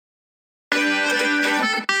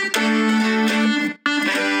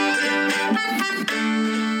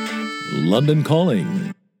London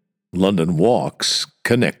Calling. London Walks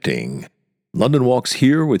Connecting. London Walks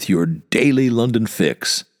here with your daily London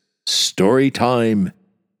fix. Story time,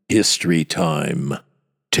 history time.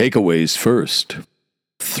 Takeaways first.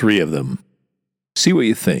 3 of them. See what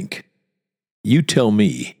you think. You tell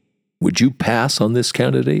me, would you pass on this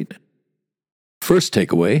candidate? First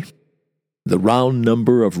takeaway, the round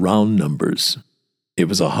number of round numbers. It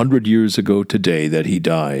was 100 years ago today that he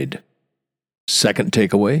died. Second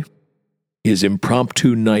takeaway, his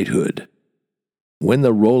impromptu knighthood. When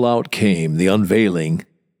the rollout came, the unveiling,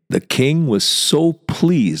 the king was so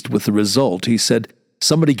pleased with the result, he said,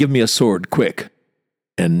 "Somebody give me a sword, quick,"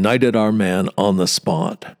 and knighted our man on the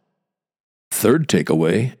spot. Third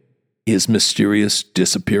takeaway, his mysterious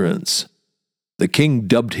disappearance. The king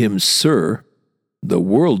dubbed him Sir. The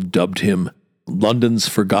world dubbed him London's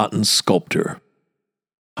forgotten sculptor.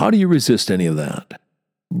 How do you resist any of that?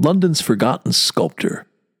 London's forgotten sculptor.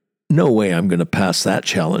 No way I'm going to pass that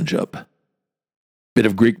challenge up. Bit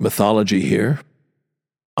of Greek mythology here.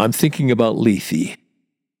 I'm thinking about Lethe,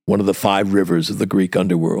 one of the 5 rivers of the Greek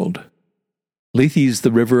underworld. Lethe is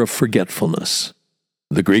the river of forgetfulness.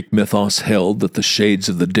 The Greek mythos held that the shades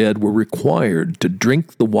of the dead were required to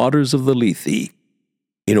drink the waters of the Lethe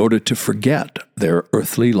in order to forget their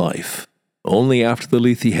earthly life. Only after the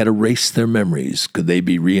Lethe had erased their memories could they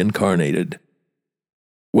be reincarnated.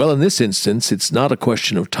 Well, in this instance, it's not a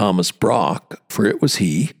question of Thomas Brock, for it was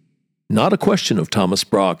he. Not a question of Thomas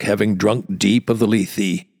Brock having drunk deep of the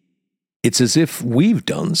Lethe. It's as if we've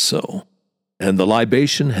done so, and the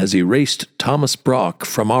libation has erased Thomas Brock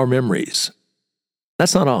from our memories.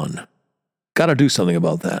 That's not on. Gotta do something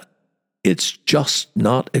about that. It's just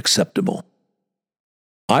not acceptable.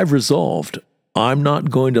 I've resolved I'm not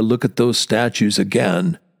going to look at those statues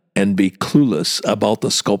again and be clueless about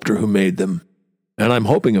the sculptor who made them. And I'm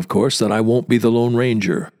hoping, of course, that I won't be the Lone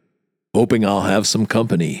Ranger. Hoping I'll have some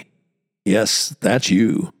company. Yes, that's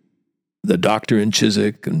you. The doctor in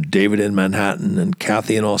Chiswick, and David in Manhattan, and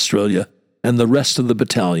Kathy in Australia, and the rest of the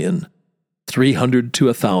battalion. 300 to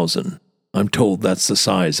 1,000. I'm told that's the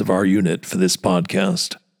size of our unit for this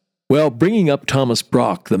podcast. Well, bringing up Thomas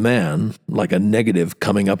Brock, the man, like a negative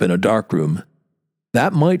coming up in a darkroom,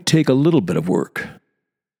 that might take a little bit of work.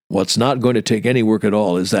 What's not going to take any work at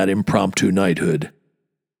all is that impromptu knighthood.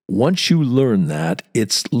 Once you learn that,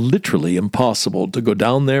 it's literally impossible to go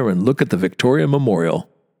down there and look at the Victoria Memorial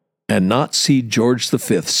and not see George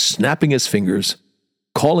V snapping his fingers,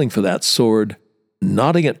 calling for that sword,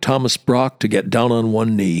 nodding at Thomas Brock to get down on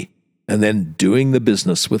one knee, and then doing the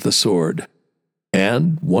business with the sword.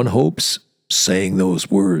 And, one hopes, saying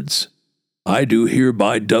those words, "I do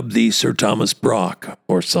hereby dub thee Sir Thomas Brock,"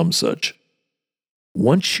 or some such.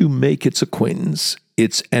 Once you make its acquaintance,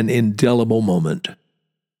 it's an indelible moment.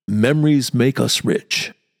 Memories make us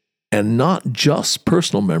rich, and not just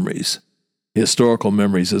personal memories, historical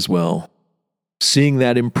memories as well. Seeing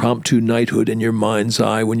that impromptu knighthood in your mind's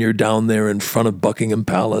eye when you're down there in front of Buckingham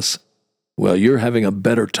Palace, well, you're having a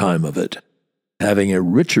better time of it, having a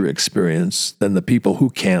richer experience than the people who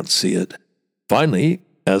can't see it. Finally,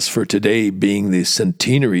 as for today being the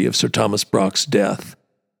centenary of Sir Thomas Brock's death,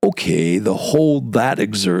 okay, the hold that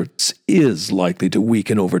exerts is likely to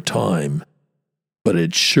weaken over time, but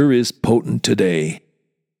it sure is potent today.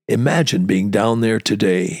 Imagine being down there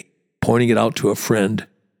today, pointing it out to a friend,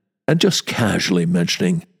 and just casually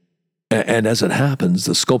mentioning, and as it happens,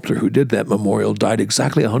 the sculptor who did that memorial died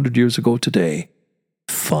exactly 100 years ago today.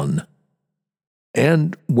 Fun.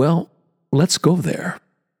 And, well, let's go there.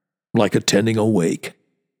 Like attending a wake.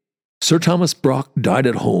 Sir Thomas Brock died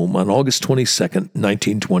at home on August 22nd,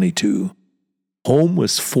 1922. Home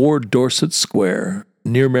was 4 Dorset Square,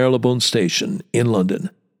 near Marylebone Station, in London.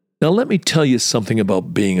 Now let me tell you something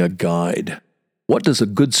about being a guide. What does a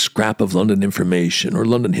good scrap of London information or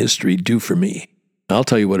London history do for me? I'll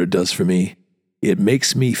tell you what it does for me. It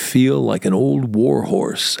makes me feel like an old war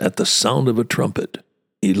horse at the sound of a trumpet.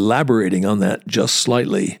 Elaborating on that just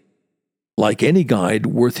slightly, like any guide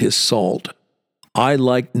worth his salt, I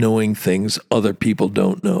like knowing things other people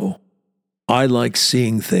don't know. I like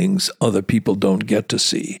seeing things other people don't get to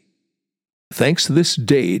see. Thanks to this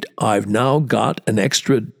date, I've now got an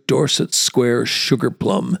extra Dorset Square sugar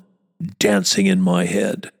plum dancing in my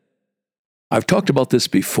head. I've talked about this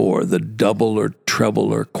before, the double or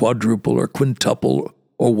treble or quadruple or quintuple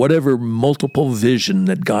or whatever multiple vision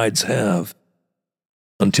that guides have.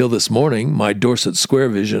 Until this morning, my Dorset Square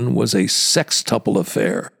vision was a sextuple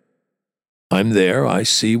affair. I'm there, I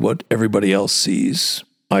see what everybody else sees.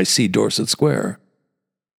 I see Dorset Square.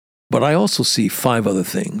 But I also see 5 other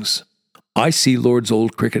things. I see Lord's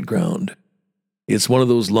old cricket ground. It's one of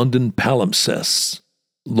those London palimpsests.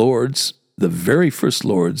 Lord's, the very first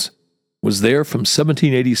lords, was there from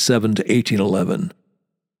 1787 to 1811,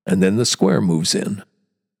 and then the square moves in.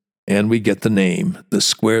 And we get the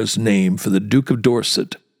square's name for the Duke of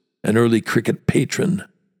Dorset, an early cricket patron.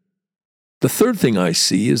 The third thing I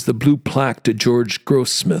see is the blue plaque to George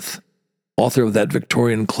Grossmith, author of that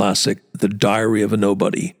Victorian classic, The Diary of a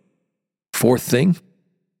Nobody. Fourth thing,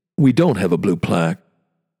 we don't have a blue plaque,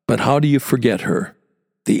 but how do you forget her?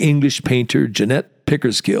 The English painter Jeanette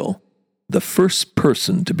Pickersgill, the first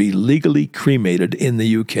person to be legally cremated in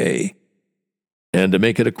the UK. And to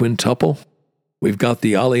make it a quintuple, we've got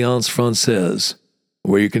the Alliance Francaise,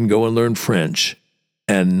 where you can go and learn French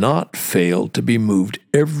and not fail to be moved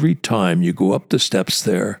every time you go up the steps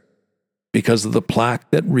there because of the plaque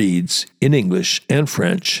that reads, in English and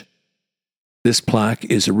French, "This plaque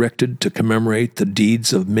is erected to commemorate the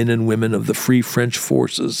deeds of men and women of the Free French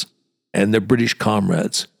forces and their British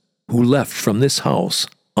comrades who left from this house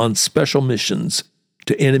on special missions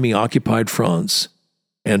to enemy-occupied France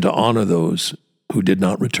and to honor those who did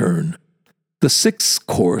not return." The sixth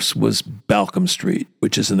course was Balcombe Street,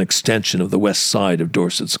 which is an extension of the west side of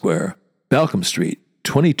Dorset Square. Balcombe Street,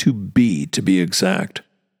 22B to be exact,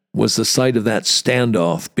 was the site of that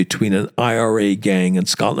standoff between an IRA gang and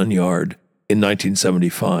Scotland Yard in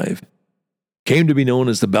 1975. Came to be known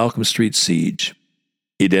as the Balcombe Street Siege.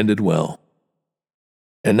 It ended well.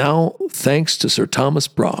 And now, thanks to Sir Thomas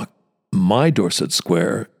Brock, my Dorset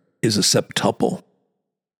Square is a septuple.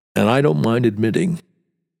 And I don't mind admitting,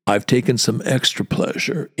 I've taken some extra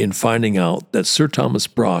pleasure in finding out that Sir Thomas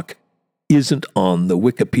Brock isn't on the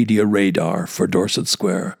Wikipedia radar for Dorset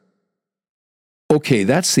Square. Okay,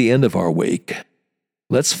 that's the end of our wake.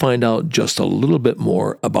 Let's find out just a little bit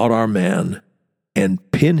more about our man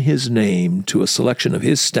and pin his name to a selection of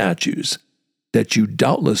his statues that you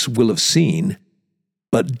doubtless will have seen,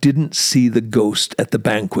 but didn't see the ghost at the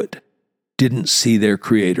banquet, didn't see their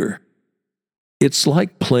creator. It's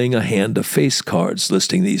like playing a hand of face cards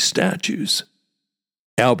listing these statues.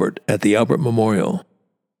 Albert at the Albert Memorial,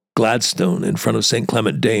 Gladstone in front of St.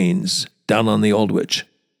 Clement Danes down on the Aldwych,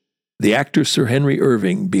 the actor Sir Henry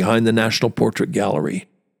Irving behind the National Portrait Gallery,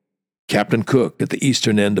 Captain Cook at the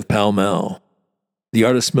eastern end of Pall Mall, the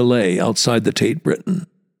artist Millet outside the Tate Britain,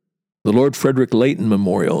 the Lord Frederick Leighton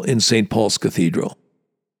Memorial in St. Paul's Cathedral,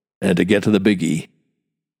 and to get to the biggie,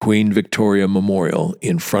 Queen Victoria Memorial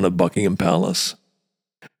in front of Buckingham Palace.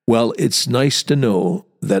 Well, it's nice to know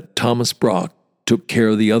that Thomas Brock took care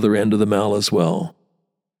of the other end of the Mall as well.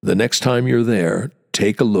 The next time you're there,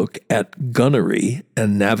 take a look at gunnery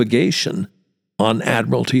and navigation on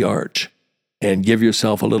Admiralty Arch and give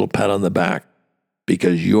yourself a little pat on the back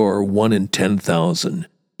because you're 1 in 10,000.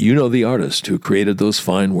 You know the artist who created those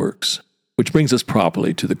fine works, which brings us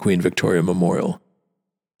properly to the Queen Victoria Memorial.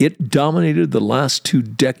 It dominated the last 2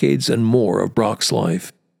 decades and more of Brock's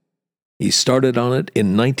life. He started on it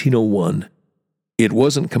in 1901. It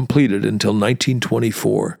wasn't completed until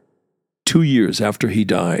 1924, 2 years after he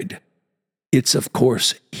died. It's, of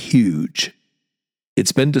course, huge.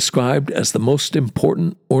 It's been described as the most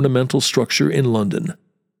important ornamental structure in London.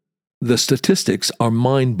 The statistics are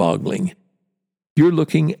mind-boggling. You're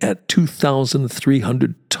looking at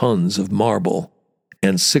 2,300 tons of marble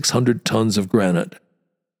and 600 tons of granite.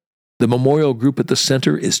 The memorial group at the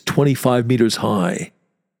center is 25 meters high.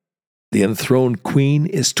 The enthroned queen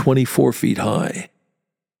is 24 feet high.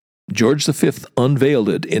 George V unveiled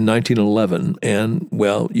it in 1911, and,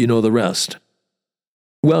 well, you know the rest.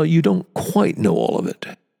 Well, you don't quite know all of it.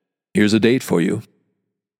 Here's a date for you.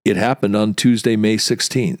 It happened on Tuesday, May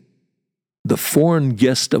 16th. The foreign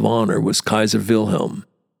guest of honor was Kaiser Wilhelm,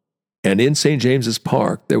 and in St. James's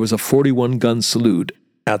Park there was a 41-gun salute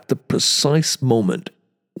at the precise moment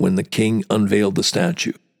when the king unveiled the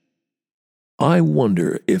statue. I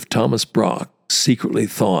wonder if Thomas Brock secretly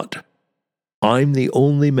thought, I'm the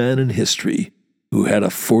only man in history who had a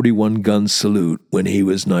 41-gun salute when he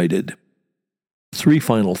was knighted. 3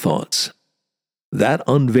 final thoughts. That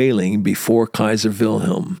unveiling before Kaiser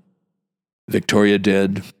Wilhelm, Victoria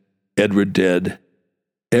dead, Edward dead,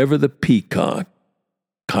 ever the peacock,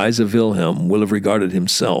 Kaiser Wilhelm will have regarded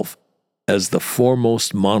himself as the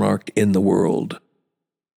foremost monarch in the world.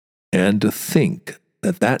 And to think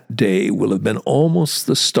that that day will have been almost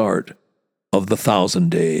the start of the 1,000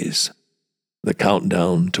 days, the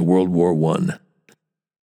countdown to World War I.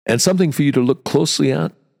 And something for you to look closely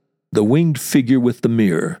at, the winged figure with the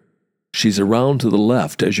mirror. She's around to the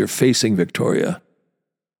left as you're facing Victoria.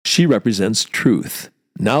 She represents Truth.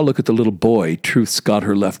 Now look at the little boy Truth's got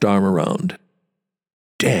her left arm around.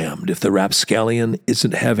 Damned if the rapscallion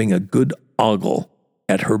isn't having a good ogle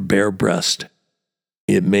at her bare breast.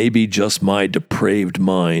 It may be just my depraved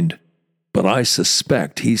mind, but I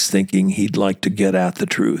suspect he's thinking he'd like to get at the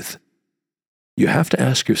truth. You have to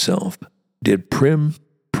ask yourself, did prim,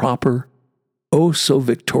 proper, oh so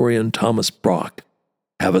Victorian Thomas Brock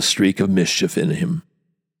have a streak of mischief in him?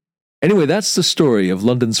 Anyway, that's the story of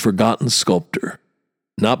London's forgotten sculptor.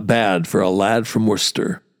 Not bad for a lad from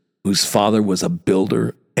Worcester, whose father was a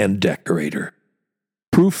builder and decorator.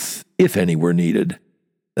 Proof, if any were needed,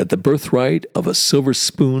 that the birthright of a silver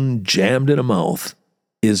spoon jammed in a mouth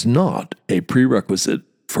is not a prerequisite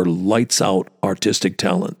for lights-out artistic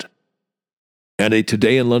talent. And a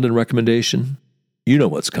Today in London recommendation? You know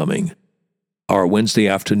what's coming. Our Wednesday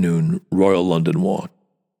afternoon Royal London Walk.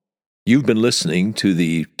 You've been listening to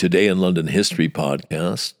the Today in London History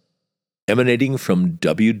podcast, emanating from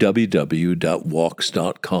www.walks.com,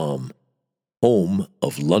 home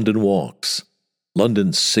of London Walks,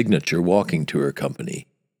 London's signature walking tour company,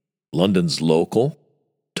 London's local,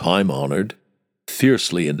 time-honored,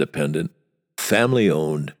 fiercely independent,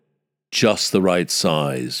 family-owned, just the right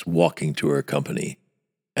size walking tour company.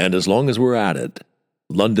 And as long as we're at it,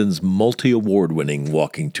 London's multi-award-winning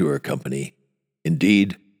walking tour company.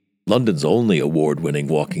 Indeed, London's only award-winning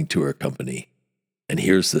walking tour company. And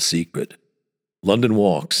here's the secret. London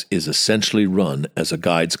Walks is essentially run as a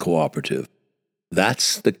guides cooperative.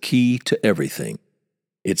 That's the key to everything.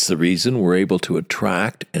 It's the reason we're able to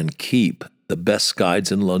attract and keep the best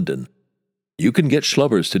guides in London. You can get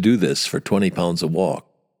schlubbers to do this for £20 a walk,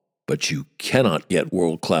 but you cannot get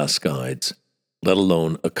world-class guides, let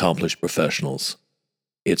alone accomplished professionals.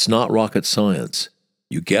 It's not rocket science.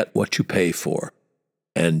 You get what you pay for.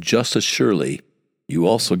 And just as surely, you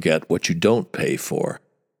also get what you don't pay for.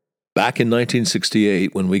 Back in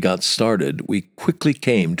 1968, when we got started, we quickly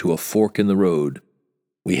came to a fork in the road.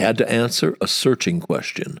 We had to answer a searching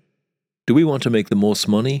question. Do we want to make the most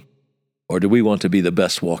money, or do we want to be the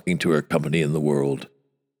best walking tour company in the world?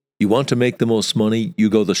 You want to make the most money, you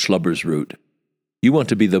go the schlubbers route. You want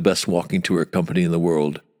to be the best walking tour company in the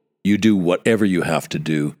world, you do whatever you have to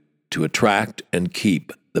do to attract and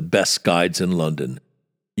keep the best guides in London.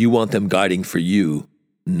 You want them guiding for you,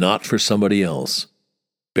 not for somebody else.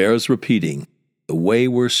 Bears repeating, the way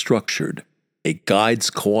we're structured, a guides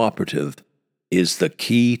cooperative, is the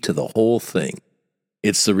key to the whole thing.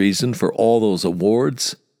 It's the reason for all those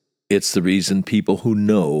awards. It's the reason people who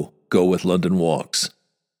know go with London Walks.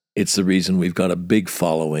 It's the reason we've got a big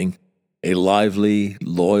following, a lively,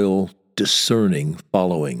 loyal, discerning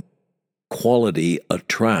following. Quality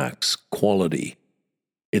attracts quality.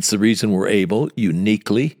 It's the reason we're able,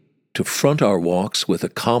 uniquely, to front our walks with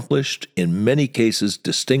accomplished, in many cases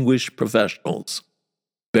distinguished professionals.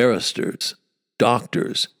 Barristers,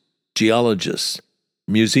 doctors, geologists,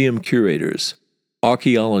 museum curators,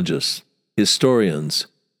 archaeologists, historians,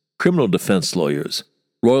 criminal defense lawyers,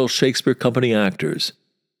 Royal Shakespeare Company actors,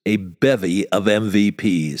 a bevy of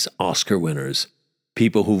MVPs, Oscar winners,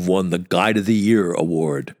 people who've won the Guide of the Year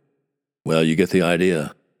award. Well, you get the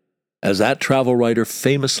idea. As that travel writer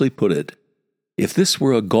famously put it, if this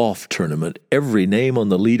were a golf tournament, every name on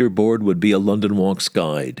the leaderboard would be a London Walks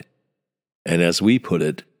guide. And as we put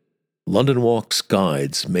it, London Walks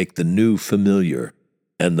guides make the new familiar,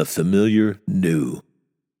 and the familiar new.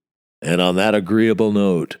 And on that agreeable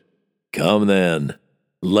note, come then,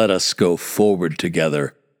 let us go forward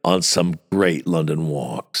together on some great London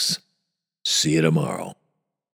Walks. See you tomorrow.